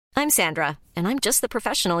I'm Sandra, and I'm just the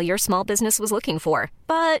professional your small business was looking for.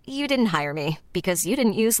 But you didn't hire me because you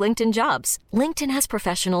didn't use LinkedIn Jobs. LinkedIn has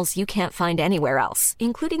professionals you can't find anywhere else,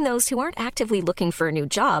 including those who aren't actively looking for a new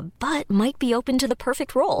job, but might be open to the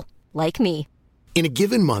perfect role, like me. In a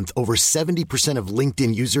given month, over 70% of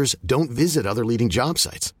LinkedIn users don't visit other leading job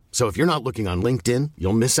sites. So if you're not looking on LinkedIn,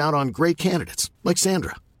 you'll miss out on great candidates like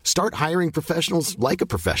Sandra. Start hiring professionals like a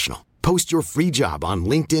professional. Post your free job on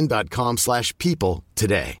linkedin.com/people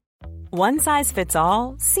today. One size fits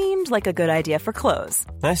all seemed like a good idea for clothes.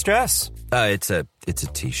 Nice dress. It's a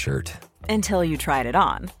t-shirt. Until you tried it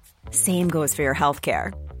on. Same goes for your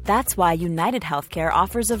healthcare. That's why United Healthcare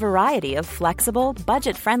offers a variety of flexible,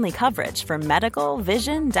 budget-friendly coverage for medical,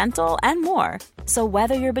 vision, dental, and more. So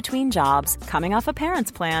whether you're between jobs, coming off a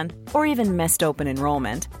parent's plan, or even missed open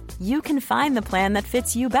enrollment, you can find the plan that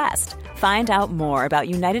fits you best. Find out more about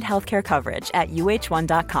United Healthcare coverage at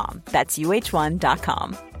UH1.com. That's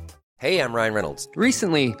UH1.com. Hey, I'm Ryan Reynolds.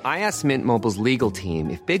 Recently, I asked Mint Mobile's legal team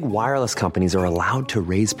if big wireless companies are allowed to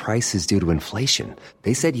raise prices due to inflation.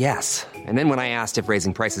 They said yes. And then when I asked if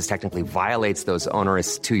raising prices technically violates those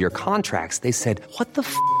onerous two-year contracts, they said, "What the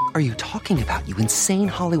f*** are you talking about, you insane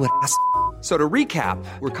Hollywood ass?" So to recap,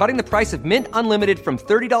 we're cutting the price of Mint Unlimited from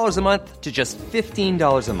 $30 a month to just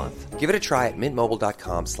 $15 a month. Give it a try at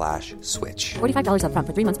mintmobile.com/switch. $45 up front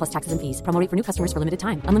for 3 months plus taxes and fees. Promo rate for new customers for limited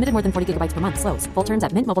time. Unlimited more than 40 gigabytes per month. Slows full terms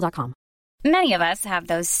at mintmobile.com. Many of us have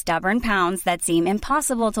those stubborn pounds that seem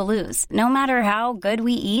impossible to lose, no matter how good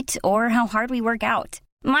we eat or how hard we work out.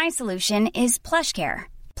 My solution is PlushCare.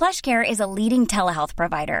 PlushCare is a leading telehealth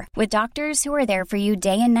provider with doctors who are there for you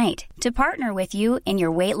day and night to partner with you in your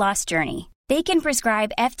weight loss journey. They can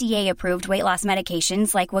prescribe FDA-approved weight loss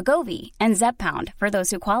medications like Wegovy and Zepbound for those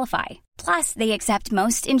who qualify. Plus, they accept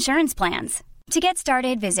most insurance plans. To get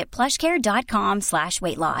started, visit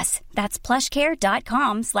plushcare.com/weightloss. That's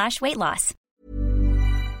plushcare.com/weightloss.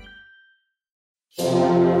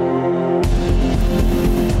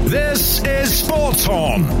 This is Sports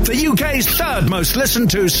Horn, the UK's third most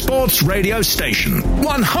listened to sports radio station.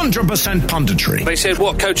 100% punditry. They said,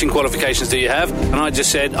 what coaching qualifications do you have? And I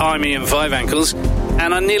just said, I'm Ian Five Ankles,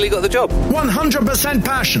 and I nearly got the job. 100%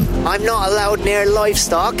 passion. I'm not allowed near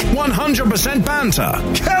livestock. 100% banter.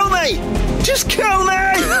 Kill me! Just kill me!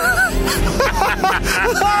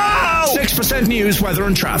 6% news, weather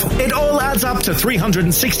and travel. It all adds up to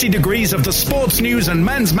 360 degrees of the sports news and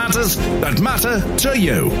men's matters that matter to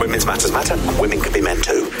you. Women's matters matter. Women can be men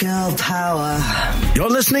too. Girl power. You're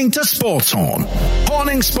listening to Sports Horn.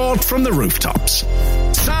 Horning sport from the rooftops.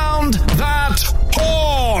 Sound that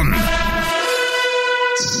horn!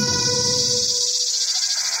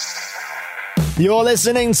 You're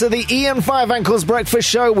listening to the Ian Five Ankles Breakfast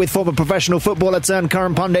Show with former professional footballer turned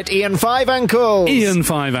current pundit Ian Five Ankles. Ian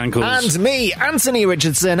Five Ankles. And me, Anthony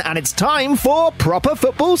Richardson, and it's time for Proper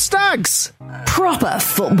Football Stags. Proper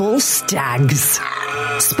Football Stags.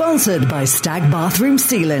 Sponsored by Stag Bathroom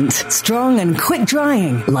Sealant. Strong and quick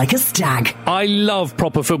drying like a stag. I love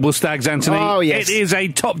Proper Football Stags, Anthony. Oh, yes. It is a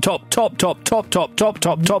top feature.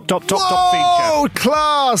 Whoa,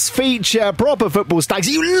 class feature. Proper Football Stags.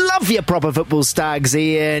 You love your Proper Football Stags,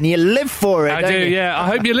 Ian. You live for it. I do, yeah. I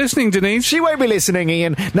hope you're listening, Denise. She won't be listening,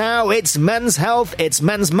 Ian. Now, it's men's health, it's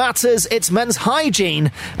men's matters, it's men's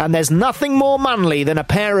hygiene, and there's nothing more manly than a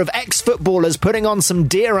pair of ex-footballers putting on some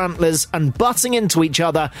deer antlers and butting into each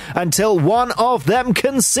other until one of them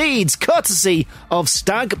concedes, courtesy of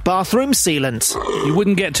Stag Bathroom Sealant. You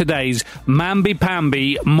wouldn't get today's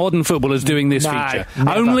mamby-pamby modern footballers doing this feature.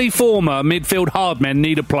 Never. Only former midfield hardmen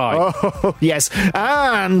need apply. Oh, yes.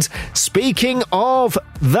 And speaking of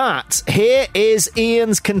that, here is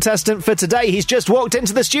Ian's contestant for today. He's just walked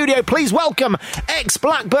into the studio. Please welcome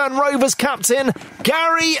ex-Blackburn Rovers captain,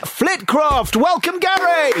 Gary Flitcroft. Welcome,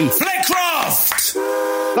 Gary. Flitcroft!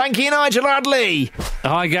 Thank you, Nigel Adley.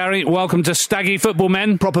 Hi, Gary. Welcome to Staggy Football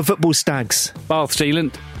Men. Proper Football Stags. Bath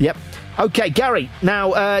sealant. Yep. Okay, Gary,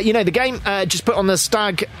 now, you know the game, just put on the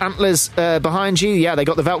stag antlers behind you. Yeah, they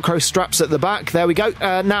got the Velcro straps at the back. There we go.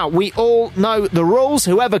 Now, we all know the rules.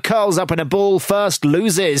 Whoever curls up in a ball first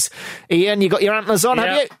loses. Ian, you got your antlers on,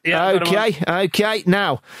 have you? Yeah. Okay.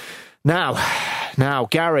 Now,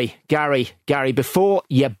 Gary, before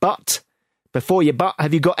you butt,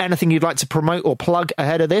 have you got anything you'd like to promote or plug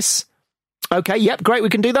ahead of this? Okay, yep, great, we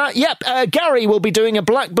can do that. Yep, Gary will be doing a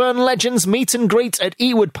Blackburn Legends meet and greet at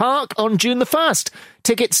Ewood Park on June the 1st.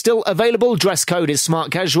 Tickets still available. Dress code is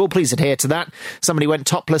smart casual. Please adhere to that. Somebody went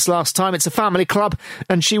topless last time. It's a family club,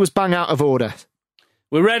 and she was bang out of order.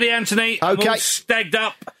 We're ready, Anthony. Okay. I'm all stagged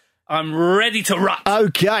up. I'm ready to rut.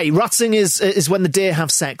 Okay, rutting is when the deer have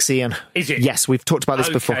sex, Ian. Is it? Yes, we've talked about this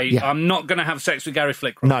before. Yeah. I'm not going to have sex with Gary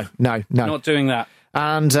Flitcroft. No. Not doing that.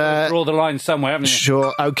 And draw the line somewhere, haven't you?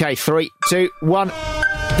 Sure. Okay, 3, 2, 1.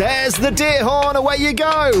 There's the deer horn. Away you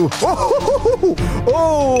go.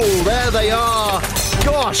 Oh, there they are.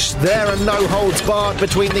 Gosh, there are no holds barred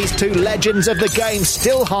between these two legends of the game.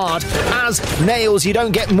 Still hard as nails. You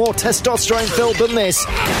don't get more testosterone filled than this.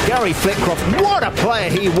 Gary Flitcroft, what a player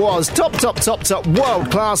he was. Top, world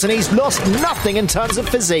class, and he's lost nothing in terms of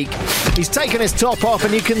physique. He's taken his top off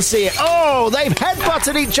and you can see it. Oh, they've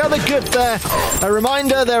headbutted each other good there. A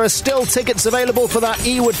reminder, there are still tickets available for that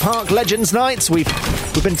Ewood Park Legends Nights. We've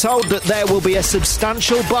been told that there will be a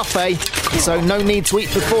substantial buffet, so no need to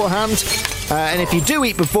eat beforehand. And if you do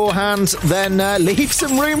eat beforehand, then leave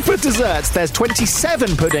some room for desserts. There's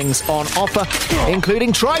 27 puddings on offer,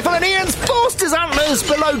 including trifle, and Ian's forced his antlers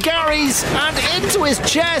below Gary's and into his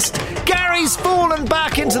chest. Gary's fallen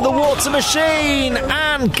back into the water machine,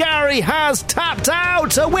 and Gary has tapped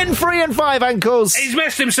out. A win for Ian Five Ankles. He's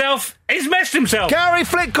messed himself. Gary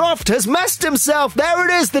Flitcroft has messed himself. There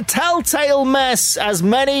it is, the telltale mess, as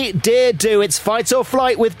many deer do. It's fight or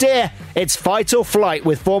flight with deer. It's fight or flight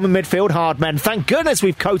with former midfield hardmen. Thank goodness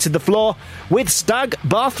we've coated the floor with Stag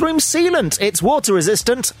bathroom sealant. It's water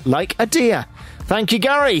resistant like a deer. Thank you,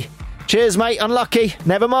 Gary. Cheers, mate. Unlucky.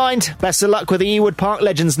 Never mind. Best of luck with the Ewood Park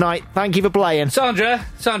Legends Night. Thank you for playing. Sandra,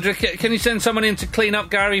 can you send someone in to clean up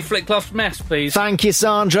Gary Flitcroft's mess, please? Thank you,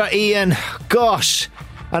 Sandra. Ian, gosh,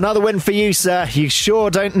 another win for you, sir. You sure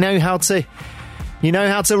don't know how to... You know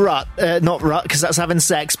how to rut. Not rut, because that's having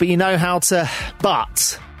sex, but you know how to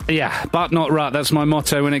butt. Yeah, but not rut. That's my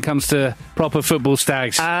motto when it comes to proper football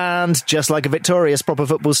stags. And just like a victorious proper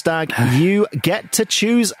football stag, you get to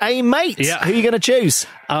choose a mate. Yeah. Who are you going to choose?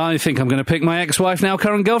 I think I'm going to pick my ex-wife, now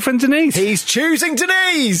current girlfriend, Denise. He's choosing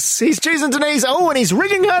Denise. Oh, and he's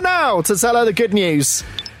ringing her now to tell her the good news.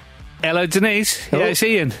 Hello, Denise. Oh. Yeah, it's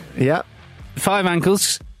Ian. Yeah. Five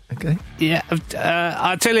Ankles. Okay. Yeah,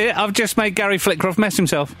 I tell you, I've just made Gary Flitcroft mess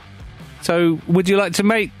himself. So, would you like to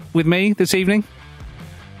mate with me this evening?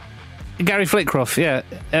 Gary Flitcroft,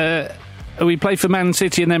 yeah. We played for Man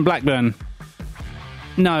City and then Blackburn.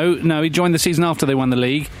 No, he joined the season after they won the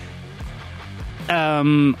league.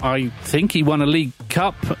 I think he won a League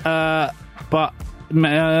Cup, but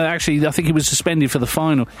actually, I think he was suspended for the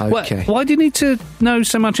final. Okay. Why do you need to know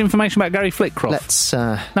so much information about Gary Flitcroft?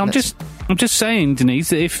 I'm just saying, Denise,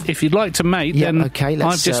 that if you'd like to mate, then okay,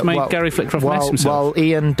 I've just made Gary Flitcroft mess himself. While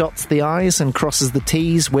Ian dots the I's and crosses the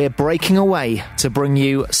T's, we're breaking away to bring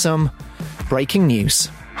you some breaking news.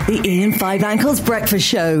 The Ian Five Ankles Breakfast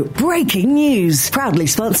Show. Breaking news. Proudly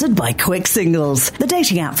sponsored by Quick Singles, the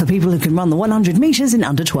dating app for people who can run the 100 metres in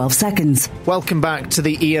under 12 seconds. Welcome back to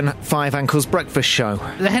the Ian Five Ankles Breakfast Show.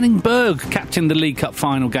 The Henning Berg captained the League Cup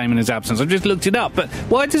final game in his absence. I've just looked it up, but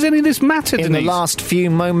why does any of this matter, Denise? In the last few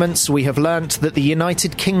moments, we have learnt that the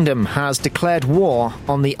United Kingdom has declared war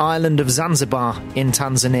on the island of Zanzibar in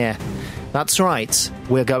Tanzania. That's right,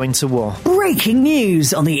 we're going to war. Breaking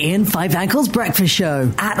news on the Ian Five Ankles Breakfast Show.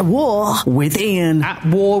 At war with Ian. At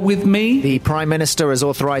war with me? The Prime Minister has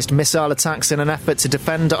authorised missile attacks in an effort to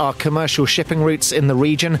defend our commercial shipping routes in the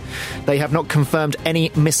region. They have not confirmed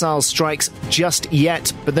any missile strikes just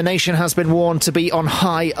yet, but the nation has been warned to be on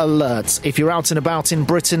high alert. If you're out and about in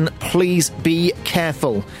Britain, please be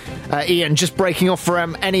careful. Ian, just breaking off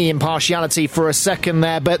from any impartiality for a second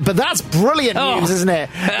there, but that's brilliant news, isn't it?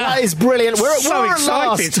 That is brilliant. We're at war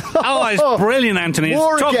excited. At last. It's brilliant, Anthony.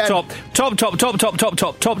 It's top,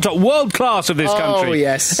 world class of this country. Oh,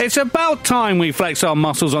 yes. It's about time we flex our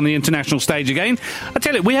muscles on the international stage again. I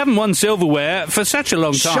tell you, we haven't won silverware for such a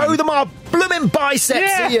long time. Show them our blooming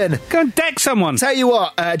biceps, Ian. Go and deck someone. Tell you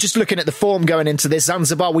what, just looking at the form going into this,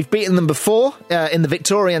 Zanzibar, we've beaten them before in the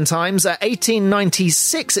Victorian times.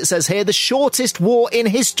 1896, it says here, the shortest war in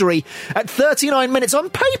history at 39 minutes. On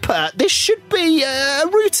paper, this should be a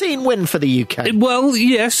routine win for the UK. Well,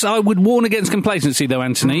 yes, I would warn against complacency, though,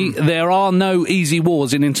 Anthony. There are no easy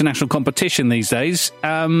wars in international competition these days.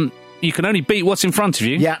 You can only beat what's in front of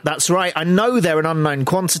you. Yeah, that's right. I know they're an unknown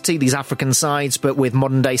quantity, these African sides, but with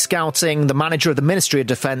modern-day scouting, the manager of the Ministry of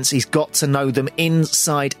Defence, he's got to know them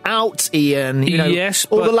inside out, Ian. You know, yes,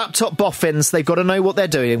 all the laptop boffins, they've got to know what they're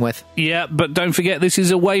doing with. Yeah, but don't forget, this is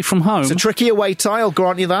away from home. It's a tricky away tie, I'll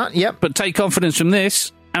grant you that, yep. But take confidence from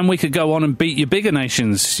this. And we could go on and beat your bigger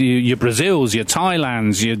nations, your Brazils, your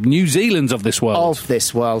Thailands, your New Zealands of this world.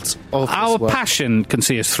 Our passion can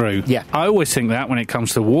see us through. Yeah. I always think that when it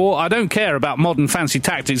comes to war. I don't care about modern fancy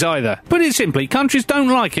tactics either. Put it simply, countries don't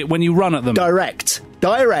like it when you run at them. Direct.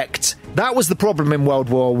 That was the problem in World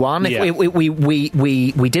War One. Yeah.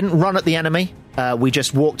 We didn't run at the enemy. We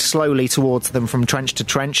just walked slowly towards them from trench to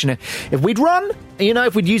trench. And if we'd run,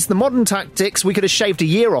 if we'd used the modern tactics, we could have shaved a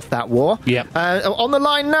year off that war. Yep. On the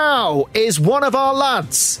line now is one of our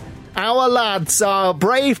lads. Our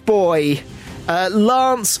brave boy,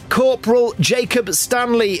 Lance Corporal Jacob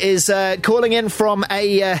Stanley is calling in from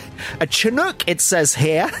a Chinook, it says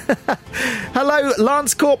here. Hello,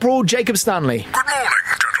 Lance Corporal Jacob Stanley. Good morning,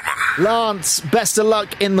 gentlemen. Lance, best of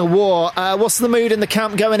luck in the war. What's the mood in the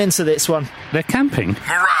camp going into this one? They're camping.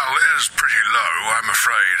 Morale is pretty low, I'm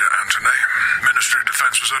afraid, Anthony. Ministry of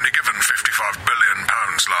Defence was only given £55 billion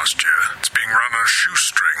last year. It's being run on a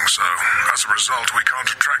shoestring, so as a result, we can't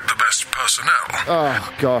attract the best personnel.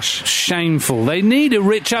 Oh, gosh. Shameful. They need a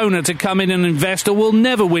rich owner to come in and invest, or we'll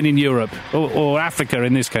never win in Europe. Or Africa,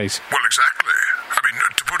 in this case. Well, exactly. I mean,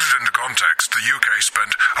 to put it into context, the UK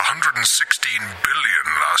spent $116 billion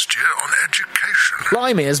last year on education.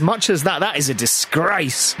 Blimey, as much as that is a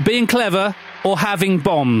disgrace. Being clever or having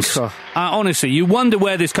bombs. Honestly, you wonder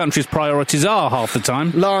where this country's priorities are half the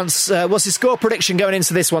time. Lance, what's your score prediction going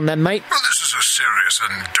into this one then, mate? Well, this is a serious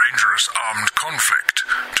and dangerous armed conflict.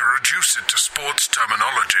 To reduce it to sports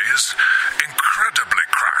terminology is incredibly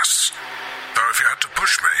crass. Though if you had to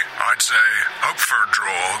push me, I'd say hope for a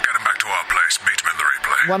draw, get him back to our place, beat him in the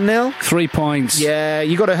replay. 1-0? 3 points. Yeah,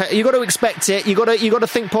 you got to expect it. You got to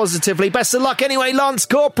think positively. Best of luck anyway, Lance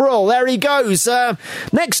Corporal. There he goes.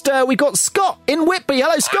 Next, we've got Scott in Whitby.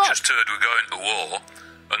 Hello, Scott. I just heard we're going to war,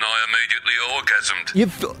 and I immediately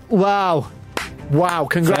orgasmed. Wow!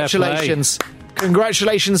 Congratulations,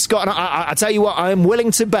 congratulations, Scott. And I tell you what, I am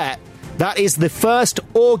willing to bet that is the first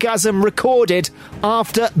orgasm recorded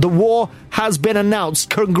after the war has been announced.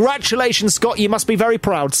 Congratulations, Scott. You must be very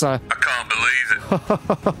proud, sir. I can't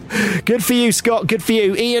believe it. Good for you, Scott. Good for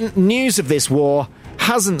you. Ian, news of this war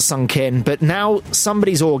hasn't sunk in, but now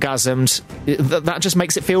somebody's orgasmed. That just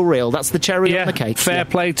makes it feel real. That's the cherry on the cake. Fair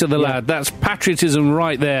play to the lad. That's patriotism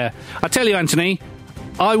right there. I tell you, Anthony,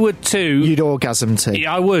 I would too. You'd orgasm too.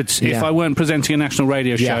 Yeah, I would if I weren't presenting a national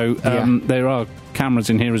radio show. There are cameras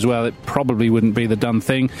in here as well. It probably wouldn't be the done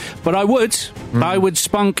thing, but I would. I would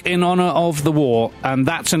spunk in honour of the war, and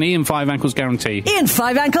that's an Ian Five Ankles guarantee. Ian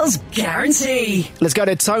Five Ankles guarantee. Let's go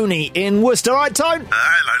to Tony in Worcester. All right, Tone?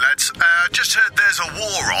 Hello, lads. Just heard there's a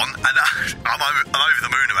war on, and I'm over the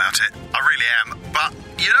moon about it. I really am. But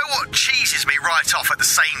you know what cheeses me right off at the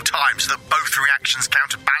same time, so that both reactions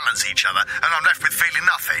counterbalance each other, and I'm left with feeling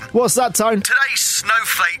nothing? What's that, Tone? Today's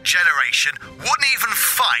snowflake generation wouldn't even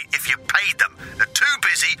fight if you paid them. They're too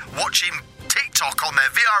busy watching TikTok on their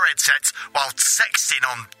VR headsets while sexting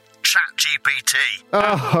on ChatGPT.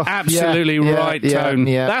 Oh, absolutely right, Tone.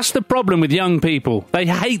 Yeah. That's the problem with young people. They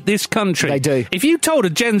hate this country. They do. If you told a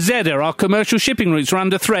Gen Zer our commercial shipping routes are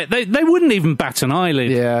under threat, they wouldn't even bat an eyelid.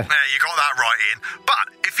 Yeah. Yeah, you got that right, Ian.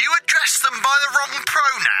 But if you address them by the wrong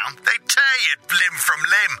pronoun, they tear you limb from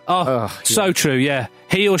limb. So true, yeah.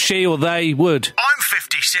 He or she or they would. I'm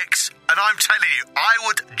 56, and I'm telling you, I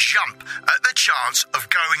would jump at the chance of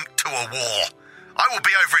going to a war. I will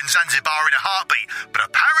be over in Zanzibar in a heartbeat, but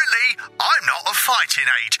apparently I'm not of fighting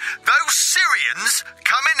age. Those Syrians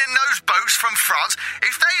coming in those boats from France,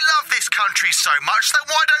 if they love this country so much, then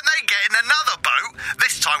why don't they get in another boat,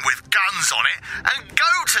 this time with guns on it, and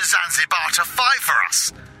go to Zanzibar to fight for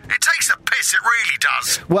us? It takes a piss, it really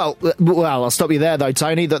does. Well, I'll stop you there, though,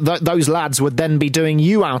 Tony. Those lads would then be doing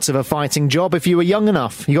you out of a fighting job if you were young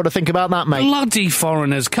enough. You got to think about that, mate. Bloody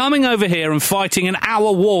foreigners coming over here and fighting in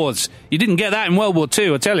our wars. You didn't get that in World War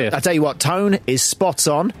II, I tell you. I tell you what, Tone is spot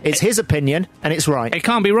on. It's his opinion, and it's right. It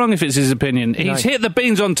can't be wrong if it's his opinion. No. He's hit the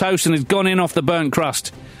beans on toast and has gone in off the burnt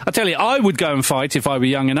crust. I tell you, I would go and fight if I were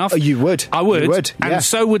young enough. Oh, you would? I would. You would, yeah. And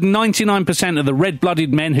so would 99% of the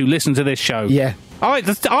red-blooded men who listen to this show. Yeah. I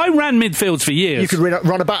ran midfields for years. You could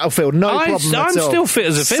run a battlefield, no problem at all. I'm still fit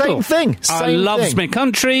as a fiddle. Same thing. I love my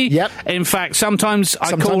country. Yep. In fact, sometimes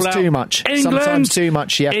I call out too much. England Sometimes too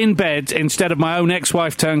much, yeah. in bed instead of my own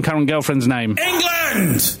ex-wife turned current girlfriend's name.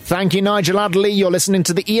 England! Thank you, Nigel Adderley. You're listening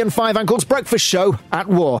to the Ian Five Ankles Breakfast Show at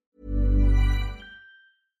War.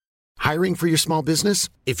 Hiring for your small business?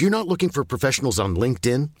 If you're not looking for professionals on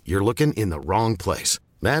LinkedIn, you're looking in the wrong place.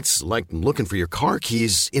 That's like looking for your car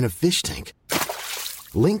keys in a fish tank.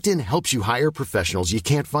 LinkedIn helps you hire professionals you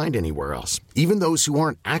can't find anywhere else, even those who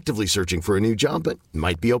aren't actively searching for a new job but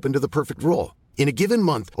might be open to the perfect role. In a given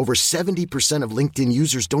month, over 70% of LinkedIn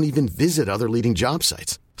users don't even visit other leading job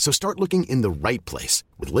sites. So start looking in the right place.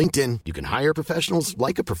 With LinkedIn, you can hire professionals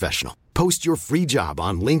like a professional. Post your free job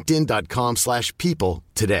on linkedin.com/people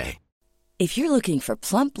today. If you're looking for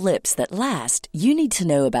plump lips that last, you need to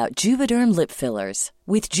know about Juvederm lip fillers.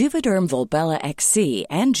 With Juvederm Volbella XC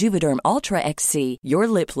and Juvederm Ultra XC, your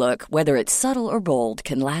lip look, whether it's subtle or bold,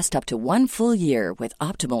 can last up to 1 full year with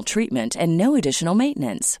optimal treatment and no additional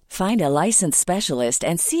maintenance. Find a licensed specialist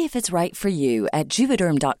and see if it's right for you at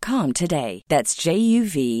Juvederm.com today. That's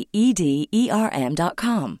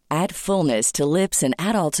JUVEDERM.com. Add fullness to lips in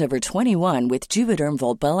adults over 21 with Juvederm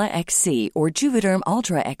Volbella XC or Juvederm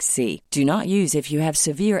Ultra XC. Do not use if you have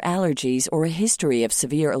severe allergies or a history of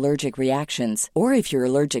severe allergic reactions, or if you're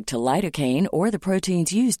allergic to lidocaine or the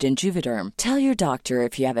proteins used in Juvederm. Tell your doctor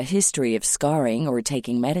if you have a history of scarring or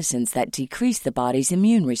taking medicines that decrease the body's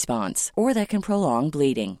immune response or that can prolong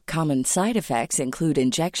bleeding. Common side effects include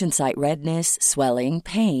injection site redness, swelling,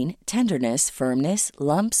 pain, tenderness, firmness,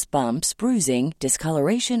 lumps, bumps, bruising,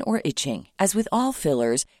 discoloration, or itching. As with all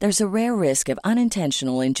fillers, there's a rare risk of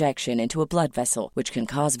unintentional injection into a blood vessel, which can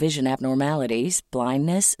cause vision abnormalities,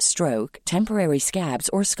 blindness, stroke, temporary scabs,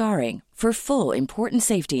 or scarring. For full, important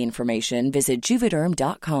safety information, visit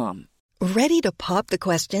Juvederm.com. Ready to pop the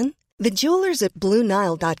question? The jewelers at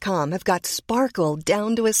BlueNile.com have got sparkle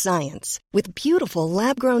down to a science with beautiful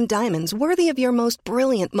lab-grown diamonds worthy of your most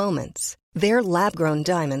brilliant moments. Their lab-grown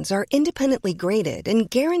diamonds are independently graded and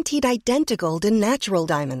guaranteed identical to natural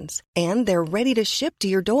diamonds, and they're ready to ship to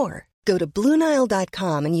your door. Go to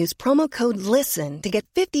BlueNile.com and use promo code LISTEN to get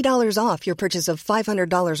 $50 off your purchase of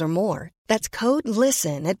 $500 or more. That's code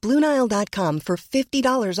LISTEN at BlueNile.com for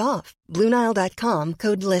 $50 off. BlueNile.com,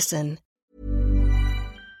 code LISTEN.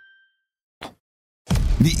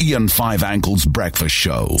 The Ian Five Ankles Breakfast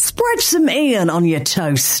Show. Spread some Ian on your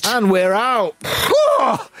toast. And we're out.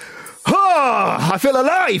 I feel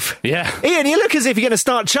alive. Yeah. Ian, you look as if you're going to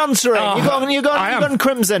start chuntering. You've gone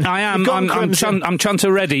crimson. I am. I'm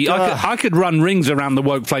chunter ready. I could run rings around the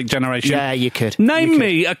woke flake generation. Yeah, you could. Name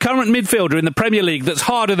me a current midfielder in the Premier League that's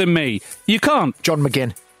harder than me. You can't. John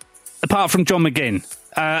McGinn. Apart from John McGinn.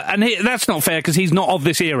 That's not fair because he's not of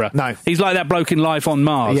this era. No. He's like that bloke in Life on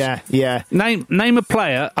Mars. Yeah. Name a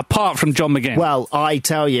player apart from John McGinn. Well, I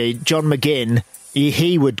tell you, John McGinn,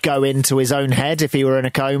 he would go into his own head if he were in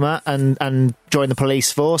a coma and join the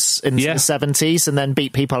police force in the 70s and then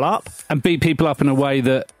beat people up. And beat people up in a way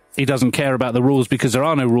that he doesn't care about the rules because there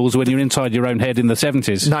are no rules when you're inside your own head in the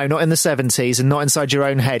 70s. No, not in the 70s and not inside your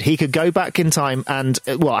own head. He could go back in time and,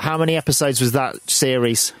 how many episodes was that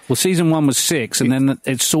series? Well, season 1 was 6 and then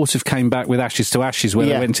it sort of came back with Ashes to Ashes where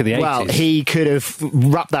they went to the 80s. Well, he could have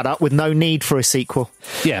wrapped that up with no need for a sequel.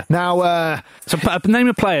 Yeah. Now, so name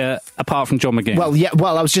a player apart from John McGinn.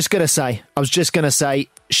 Well, I was just going to say,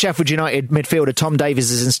 Sheffield United midfielder Tom Davies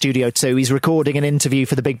is in Studio 2. He's recording an interview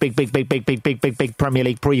for the big Premier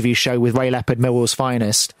League preview show with Ray Leopard, Millwall's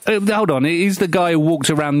finest. Hold on, he's the guy who walked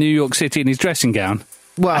around New York City in his dressing gown.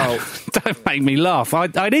 Well, don't make me laugh.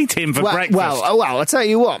 I'd eat him for breakfast. Well, I tell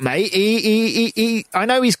you what, mate. He I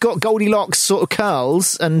know he's got Goldilocks sort of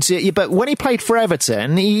curls, but when he played for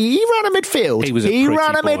Everton, he ran a midfield. He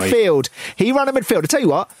ran a midfield. I tell you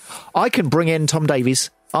what, I can bring in Tom Davies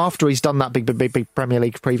after he's done that big Premier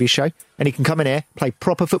League preview show, and he can come in here, play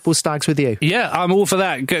proper football stags with you. Yeah, I'm all for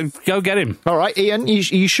that. Go get him. All right, Ian,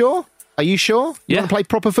 you sure? Are you sure? You want to play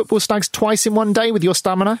proper football stags twice in one day with your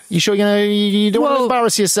stamina? You sure you don't want to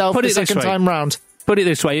embarrass yourself the second time round? Put it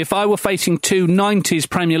this way, if I were facing two 90s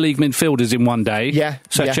Premier League midfielders in one day,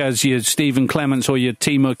 such as your Stephen Clements or your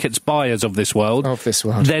Timur Kitsbayas of this world,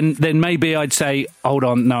 then maybe I'd say, hold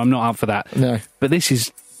on, no, I'm not up for that. No. But this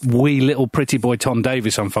is wee little pretty boy Tom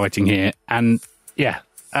Davies I'm fighting here, and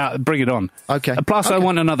bring it on. Okay. Plus, I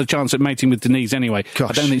want another chance at mating with Denise anyway. Gosh.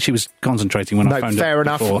 I don't think she was concentrating when I phoned her. Fair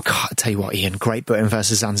enough. Before. God, I tell you what, Ian, Great Britain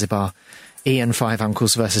versus Zanzibar. Ian Five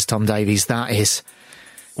Uncles versus Tom Davies. That is...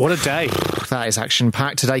 What a day. That is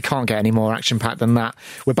action-packed. Today can't get any more action-packed than that.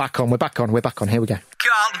 We're back on. Here we go.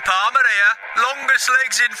 Carlton Palmer here. Longest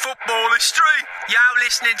legs in football history. You're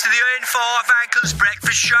listening to the Ian Five Ankles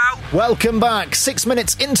Breakfast Show. Welcome back. 6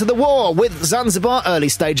 minutes into the war with Zanzibar. Early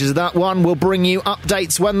stages of that one. We'll bring you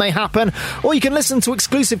updates when they happen. Or you can listen to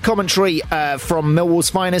exclusive commentary from Millwall's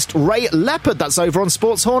finest, Ray Leopard. That's over on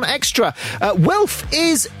Sports Horn Extra. Wilf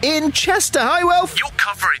is in Chester. Hi, Wilf. Your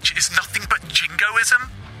coverage is nothing but jingoism.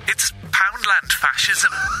 It's Poundland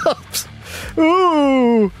fascism.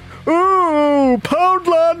 Ooh,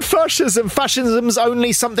 Poundland fascism. Fascism's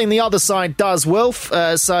only something the other side does, Wilf.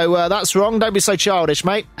 So that's wrong. Don't be so childish,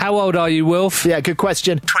 mate. How old are you, Wilf? Yeah, good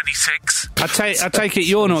question. 26. I take it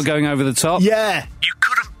you're not going over the top. Yeah. You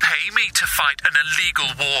couldn't pay me to fight an illegal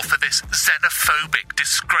war for this xenophobic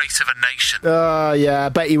disgrace of a nation. Yeah, I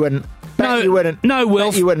bet you wouldn't. Bet you wouldn't. No,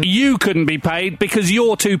 Wilf, you wouldn't. You couldn't be paid because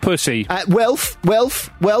you're too pussy. Wilf,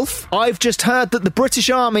 I've just heard that the British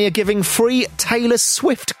Army are giving free Taylor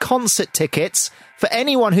Swift concert tickets for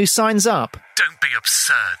anyone who signs up. Don't be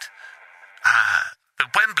absurd. The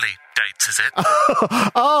Wembley dates, is it?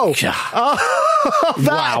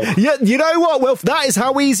 Wow. You know what, Wilf? That is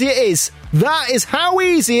how easy it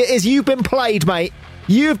is. You've been played, mate.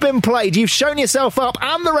 You've been played. You've shown yourself up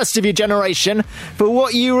and the rest of your generation for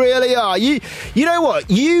what you really are. You know what?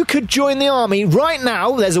 You could join the army right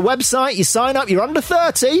now. There's a website. You sign up. You're under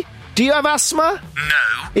 30. Do you have asthma?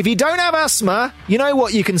 No. If you don't have asthma, you know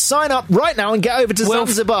what? You can sign up right now and get over to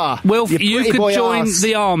Zanzibar. Wilf, you could join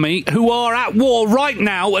the army, who are at war right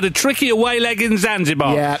now at a tricky away leg in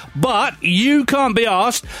Zanzibar. Yeah. But you can't be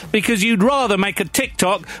asked because you'd rather make a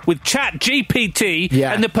TikTok with ChatGPT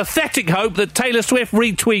and the pathetic hope that Taylor Swift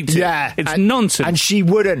retweets it. Yeah. It's nonsense. And she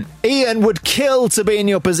wouldn't. Ian would kill to be in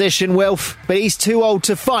your position, Wilf, but he's too old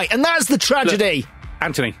to fight. And that's the tragedy. Look,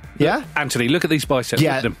 Anthony. Yeah? Anthony, look at these biceps.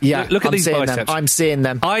 Yeah, Look at them. yeah. Look at these biceps. I'm seeing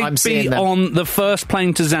them. I'd be on the first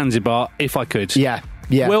plane to Zanzibar if I could. Yeah.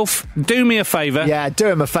 Yeah. Wilf, do me a favour. Yeah, do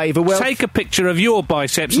him a favour, Wilf. Take a picture of your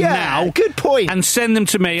biceps now. Good point. And send them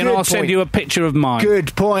to me, and I'll send you a picture of mine.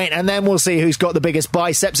 Good point. And then we'll see who's got the biggest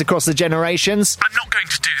biceps across the generations. I'm not going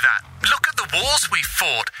to do that. Look at the wars we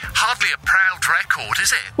fought. Hardly a proud record,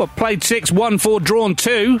 is it? Well, played 6, won 4, drawn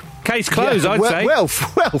 2. Case closed, I'd say.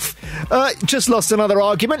 Wilf. Just lost another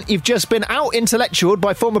argument. You've just been out-intellectualed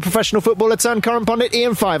by former professional footballer turned current pundit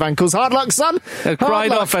Ian Five Ankles. Hard luck, son.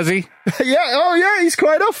 Cried off, has he? He's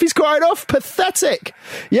cried off. Pathetic.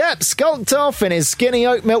 Yep, skulked off in his skinny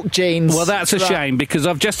oat milk jeans. Well, that's a shame, because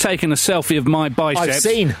I've just taken a selfie of my biceps.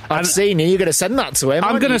 I've seen. You're going to send that to him,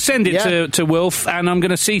 I'm going to send it Yeah. to Wilf, and I'm going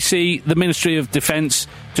to CC the Ministry of Defence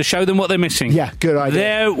to show them what they're missing. Yeah, good idea.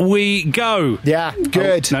 There we go. Yeah,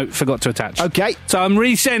 good. Oh, no, forgot to attach. Okay. So I'm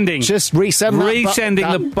resending. Just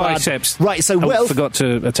resending the biceps. Right, so Wilf... forgot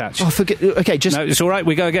to attach. Oh, forget. Okay, just... No, it's all right.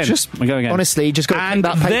 We go again. Honestly, you just got to and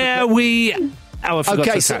take that paper there clip. we... Oh, I forgot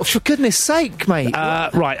to attach. So, for goodness sake, mate.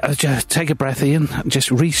 Right, just take a breath, Ian.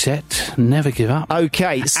 Just reset. Never give up.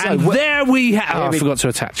 Okay, so... And there we have... I forgot to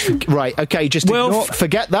attach. Right, okay, just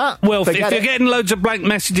forget that. Wilf, if you're getting loads of blank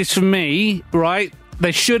messages from me, right...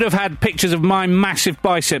 They should have had pictures of my massive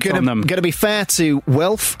biceps on them. Going to be fair to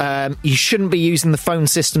Wilf, you shouldn't be using the phone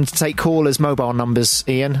system to take callers' mobile numbers,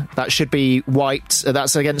 Ian. That should be wiped.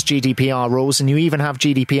 That's against GDPR rules, and you even have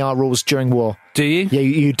GDPR rules during war. Do you? Yeah,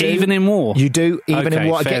 you do. Even in war? You do, even in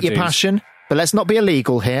war. I get your passion, but let's not be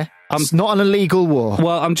illegal here. It's not an illegal war.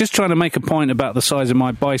 Well, I'm just trying to make a point about the size of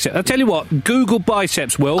my bicep. I'll tell you what, Google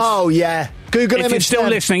biceps, Wilf. Oh, yeah. Google if image you're still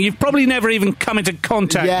them. listening, you've probably never even come into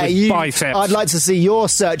contact with biceps. I'd like to see your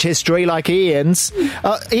search history like Ian's.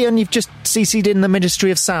 Ian, you've just CC'd in the Ministry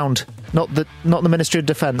of Sound, not the Ministry of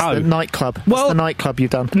Defence, the nightclub. That's the nightclub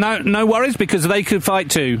you've done. No worries, because they could fight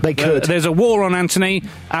too. They could. There's a war on, Anthony,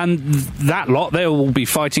 and that lot, they'll all be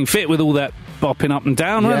fighting fit with all that bopping up and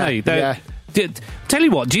down, won't they? Yeah. Tell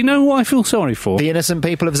you what, do you know who I feel sorry for? The innocent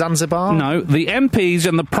people of Zanzibar? No, the MPs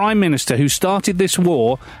and the Prime Minister who started this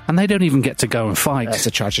war, and they don't even get to go and fight. That's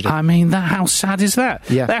a tragedy. I mean, how sad is that?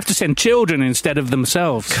 Yeah. They have to send children instead of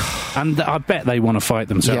themselves. And I bet they want to fight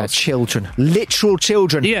themselves. Yeah, children. Literal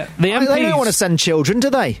children. Yeah, the MPs... They don't want to send children, do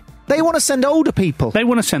they? They want to send older people. They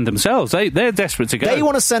want to send themselves. They're desperate to go. They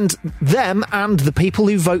want to send them and the people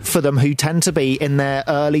who vote for them, who tend to be in their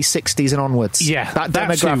early 60s and onwards. Yeah, that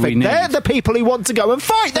that's who we demographic. need. They're the people who want to go and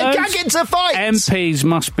fight. They're gagging to fight. MPs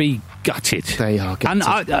must be gutted. They are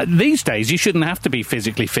gutted. And these days, you shouldn't have to be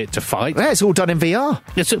physically fit to fight. Yeah, it's all done in VR.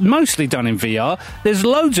 It's mostly done in VR. There's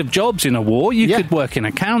loads of jobs in a war. You could work in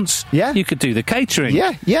accounts. Yeah. You could do the catering.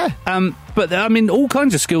 Yeah. But, I mean, all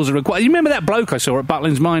kinds of skills are required. You remember that bloke I saw at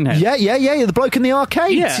Butlins Minehead? Yeah. The bloke in the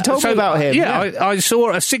arcades. Yeah. You told me about him. Yeah, I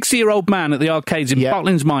saw a 60-year-old man at the arcades in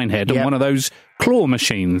Butlins Minehead on one of those claw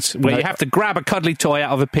machines where you have to grab a cuddly toy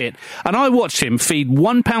out of a pit. And I watched him feed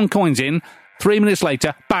 £1 coins in. 3 minutes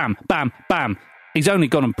later, bam, bam, bam. He's only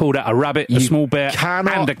gone and pulled out a rabbit, a small bear,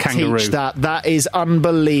 and a kangaroo. Teach that. That is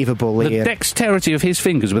unbelievable, Ian. The dexterity of his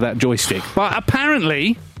fingers with that joystick. But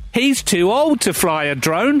apparently, he's too old to fly a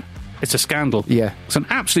drone. It's a scandal. Yeah. It's an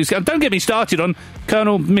absolute scandal. Don't get me started on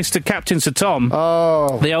Colonel Mr. Captain Sir Tom.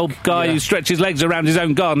 Oh. The old guy who stretches legs around his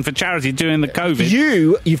own garden for charity during the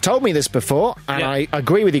COVID. You've told me this before, and I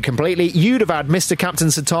agree with you completely. You'd have had Mr. Captain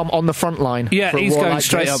Sir Tom on the front line. Yeah, he's going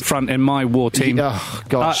straight up front in my war team. Oh,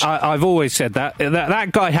 gosh. I've always said that.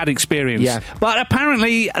 That guy had experience. Yeah. But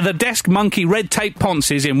apparently, the desk monkey red tape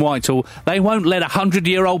ponces in Whitehall, they won't let a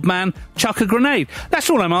 100-year-old man chuck a grenade. That's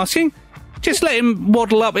all I'm asking. Just let him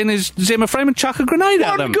waddle up in his Zimmer frame and chuck a grenade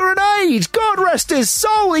at them. One grenade! God rest his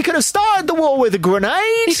soul! He could have started the war with a grenade!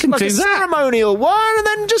 He can like do a that. ceremonial one, and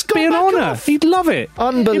then just Be gone an back honour. off. He'd love it.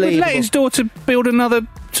 Unbelievable. He would let his daughter build another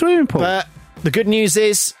swimming pool. But the good news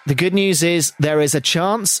is there is a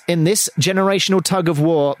chance in this generational tug of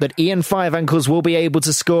war that Ian Five Ankles will be able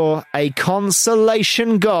to score a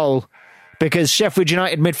consolation goal, because Sheffield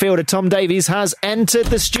United midfielder Tom Davies has entered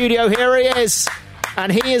the studio. Here he is.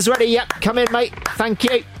 And he is ready. Yep, come in, mate. Thank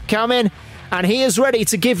you. Come in. And he is ready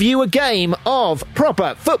to give you a game of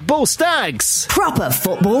Proper Football Stags. Proper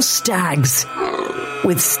Football Stags.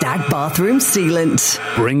 With Stag Bathroom Sealant.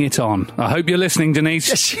 Bring it on. I hope you're listening,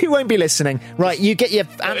 Denise. She won't be listening. Right, you get your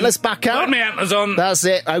antlers back out. Put my antlers on. That's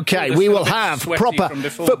it. Okay, we will have proper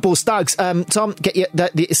Football Stags. Tom, get your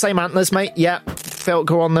the same antlers, mate. Yeah,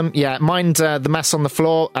 Velcro on them. Yeah, mind the mess on the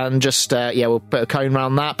floor, and just we'll put a cone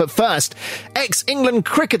around that. But first, ex-England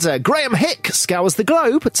cricketer Graham Hick scours the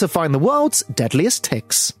globe to find the world's deadliest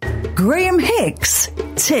ticks. Graham Hick's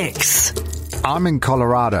Ticks. I'm in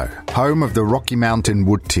Colorado, home of the Rocky Mountain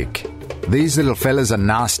wood tick. These little fellas are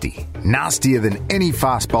nasty. Nastier than any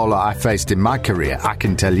fast bowler I faced in my career, I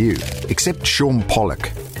can tell you. Except Sean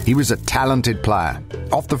Pollock. He was a talented player.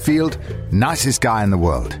 Off the field, nicest guy in the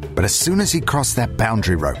world. But as soon as he crossed that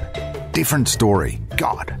boundary rope, different story.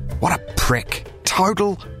 God, what a prick.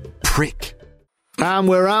 Total prick. And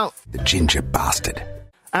we're out. The ginger bastard.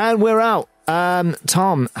 And we're out.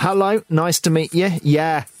 Tom, hello. Nice to meet you.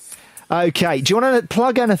 Yeah. Okay, do you want to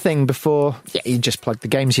plug anything before... Yeah, you just plug the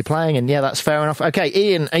games you're playing, and yeah, that's fair enough. Okay,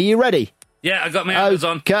 Ian, are you ready? Yeah, I got my antlers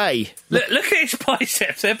on. Okay. Look at his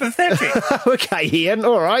biceps, they're pathetic. Okay, Ian,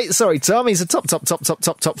 all right. Sorry, Tom, he's a top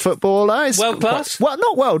footballer. He's world class? Well,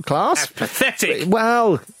 not world class. That's pathetic.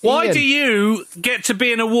 Well, why Ian, do you get to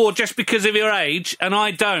be in a war just because of your age, and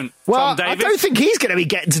I don't, well, Tom Davis? I don't think he's going to be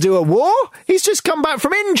getting to do a war. He's just come back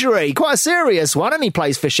from injury, quite a serious one, and he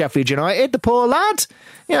plays for Sheffield United, the poor lad.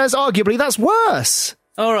 Yeah, arguably that's worse.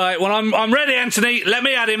 All right, well, I'm ready, Anthony. Let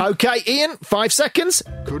me at him. Okay, Ian, 5 seconds.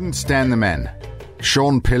 Couldn't stand the man.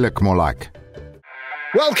 Sean Pollock, more like.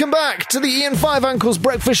 Welcome back to the Ian Five Ankles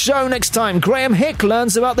Breakfast Show. Next time, Graham Hick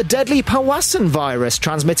learns about the deadly Powassan virus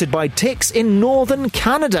transmitted by ticks in northern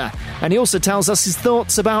Canada. And he also tells us his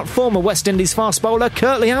thoughts about former West Indies fast bowler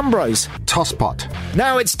Curtly Ambrose. Tosspot.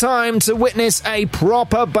 Now it's time to witness a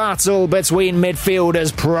proper battle between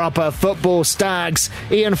midfielders, proper football stags.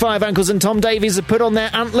 Ian Five Ankles and Tom Davies have put on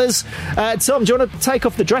their antlers. Tom, do you want to take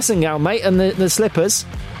off the dressing gown, mate, and the slippers?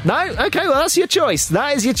 No? Okay, well, that's your choice.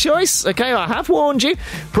 That is your choice. Okay, I have warned you.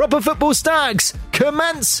 Proper football stags,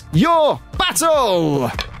 commence your battle!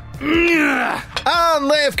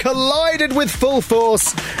 And they've collided with full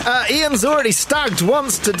force. Ian's already stagged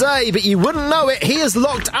once today, but you wouldn't know it. He has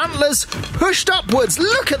locked antlers pushed upwards.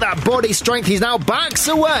 Look at that body strength. He's now backs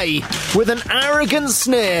away with an arrogant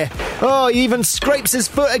sneer. Oh, he even scrapes his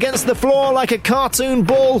foot against the floor like a cartoon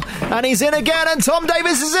ball. And he's in again, and Tom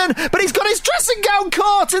Davis is in, but he's got his dressing gown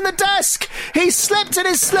caught in the desk. He's slipped in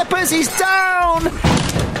his slippers. He's down.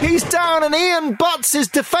 He's down, and Ian butts his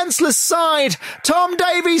defenceless side. Tom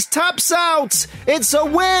Davies taps out. It's a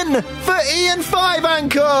win for Ian Five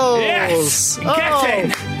Ankles. Yes, get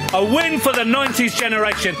in. A win for the 90s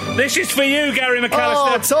generation. This is for you, Gary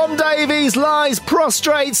McAllister. Oh, Tom Davies lies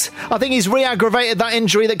prostrate. I think he's re-aggravated that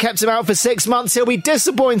injury that kept him out for 6 months. He'll be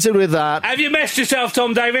disappointed with that. Have you messed yourself,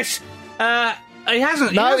 Tom Davis? He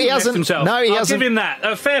hasn't. No, he hasn't. Himself. No, he I'll hasn't. give him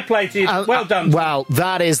that. Fair play to you. Well done. Well,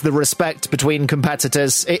 that is the respect between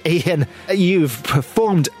competitors. Ian, you've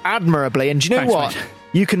performed admirably. And do you know what? Mate.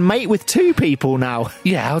 You can mate with 2 people now.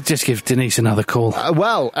 Yeah, I'll just give Denise another call.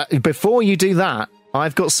 Before you do that,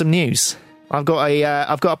 I've got some news. I've got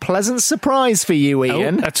a pleasant surprise for you,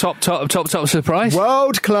 Ian. Oh, a top surprise?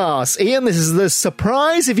 World class. Ian, this is the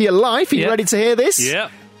surprise of your life. Are you ready to hear this? Yeah.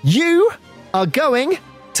 You are going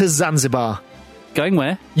to Zanzibar. Going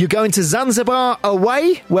where? You're going to Zanzibar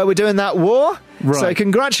away, where we're doing that war. Right. So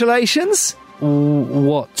congratulations.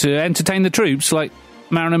 What, to entertain the troops, like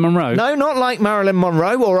Marilyn Monroe? No, not like Marilyn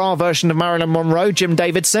Monroe or our version of Marilyn Monroe, Jim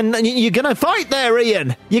Davidson. You're going to fight there,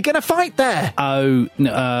 Ian. You're going to fight there. Oh,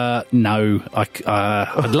 no.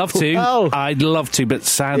 I'd love to. Well, I'd love to, but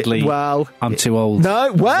sadly, I'm too old.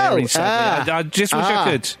 No, well. Very sadly. I just wish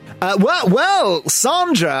I could. Well,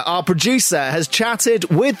 Sandra, our producer, has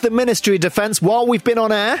chatted with the Ministry of Defence while we've been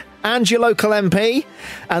on air, and your local MP,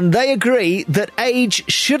 and they agree that age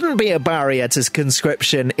shouldn't be a barrier to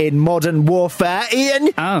conscription in modern warfare. Ian,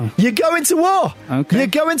 Ian, you're going to war. Okay. You're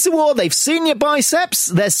going to war. They've seen your biceps.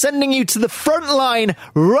 They're sending you to the front line,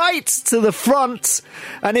 right to the front.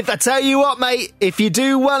 And if I tell you what, mate, if you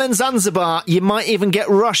do well in Zanzibar, you might even get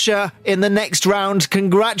Russia in the next round.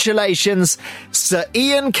 Congratulations. Sir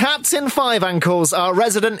Ian, Captain Five Ankles, our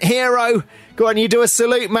resident hero. Go on, you do a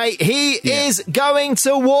salute, mate. He is going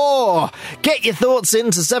to war. Get your thoughts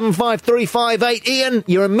into 75358. Ian,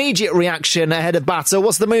 your immediate reaction ahead of battle.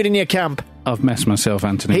 What's the mood in your camp? I've messed myself,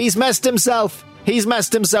 Anthony. He's messed himself. He's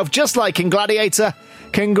messed himself, just like in Gladiator.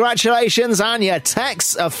 Congratulations, and your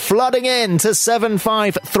texts are flooding in to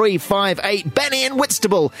 75358. Benny in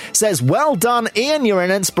Whitstable says, well done, Ian, you're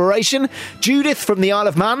an inspiration. Judith from the Isle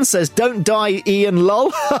of Man says, don't die, Ian,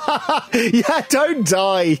 lol. Yeah, don't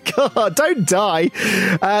die. God, don't die.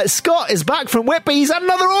 Scott is back from Whitby. He's had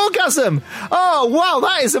another orgasm. Oh, wow,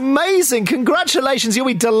 that is amazing. Congratulations. You'll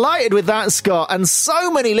be delighted with that, Scott. And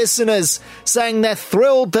so many listeners saying they're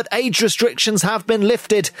thrilled that age restrictions have been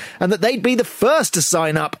lifted and that they'd be the first to sign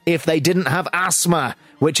up if they didn't have asthma,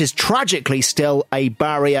 which is tragically still a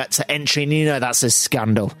barrier to entry. And you know that's a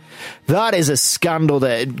scandal. That is a scandal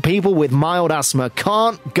that people with mild asthma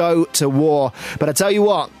can't go to war. But I tell you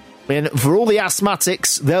what, for all the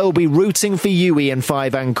asthmatics, they'll be rooting for you, Ian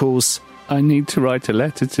Five Ankles. I need to write a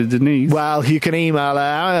letter to Denise. Well, you can email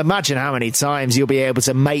her. Imagine how many times you'll be able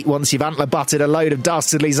to mate once you've antler-butted a load of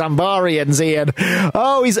dastardly Zambarians, Ian.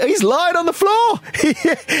 Oh, he's lying on the floor.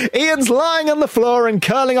 Ian's lying on the floor and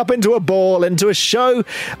curling up into a ball, into a show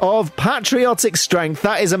of patriotic strength.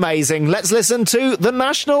 That is amazing. Let's listen to the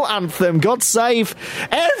national anthem. God save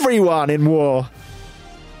everyone in war.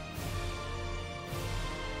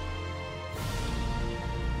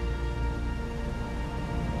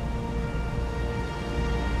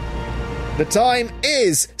 The time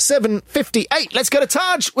is 7:58. Let's go to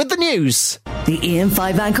Taj with the news. The Ian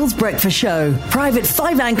Five Ankles Breakfast Show. Private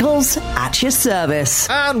Five Ankles at your service.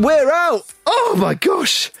 And we're out. Oh, my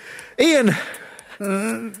gosh. Ian,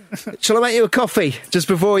 shall I make you a coffee just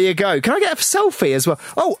before you go? Can I get a selfie as well?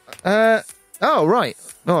 Oh, right.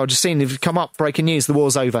 Oh, I've just seen you've come up. Breaking news. The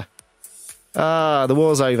war's over. The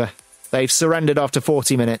war's over. They've surrendered after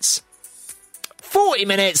 40 minutes. 40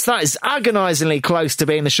 minutes, that is agonisingly close to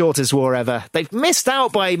being the shortest war ever. They've missed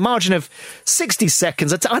out by a margin of 60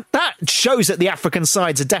 seconds. That shows that the African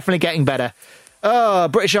sides are definitely getting better.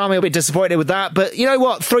 British Army will be disappointed with that, but you know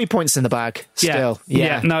what? 3 points in the bag, still.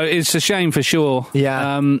 Yeah. No, it's a shame for sure.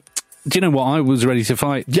 Yeah. Do you know what? I was ready to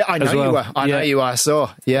fight. Yeah, I know you were. I know you were. I saw.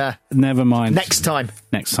 Yeah. Never mind. Next time.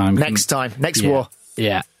 Next war.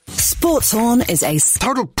 Yeah. Sports On is a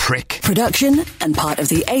total prick production and part of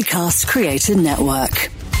the Acast Creator Network.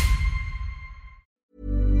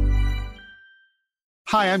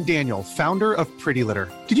 Hi, I'm Daniel, founder of Pretty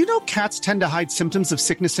Litter. Did you know cats tend to hide symptoms of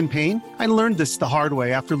sickness and pain? I learned this the hard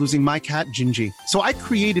way after losing my cat, Gingy. So I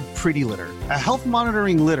created Pretty Litter, a health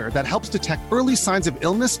monitoring litter that helps detect early signs of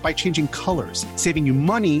illness by changing colors, saving you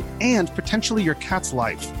money and potentially your cat's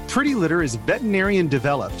life. Pretty Litter is veterinarian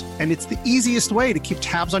developed, and it's the easiest way to keep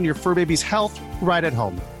tabs on your fur baby's health right at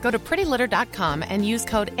home. Go to prettylitter.com and use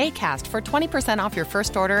code ACAST for 20% off your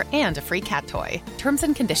first order and a free cat toy. Terms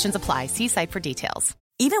and conditions apply. See site for details.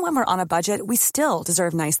 Even when we're on a budget, we still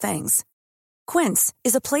deserve nice things. Quince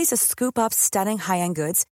is a place to scoop up stunning high-end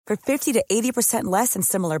goods for 50 to 80% less than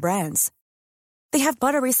similar brands. They have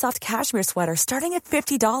buttery soft cashmere sweaters starting at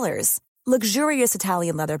 $50, luxurious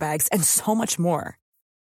Italian leather bags, and so much more.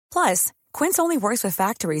 Plus, Quince only works with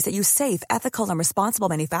factories that use safe, ethical, and responsible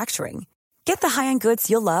manufacturing. Get the high-end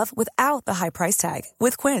goods you'll love without the high price tag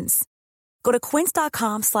with Quince. Go to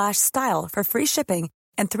quince.com/style for free shipping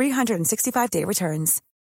and 365-day returns.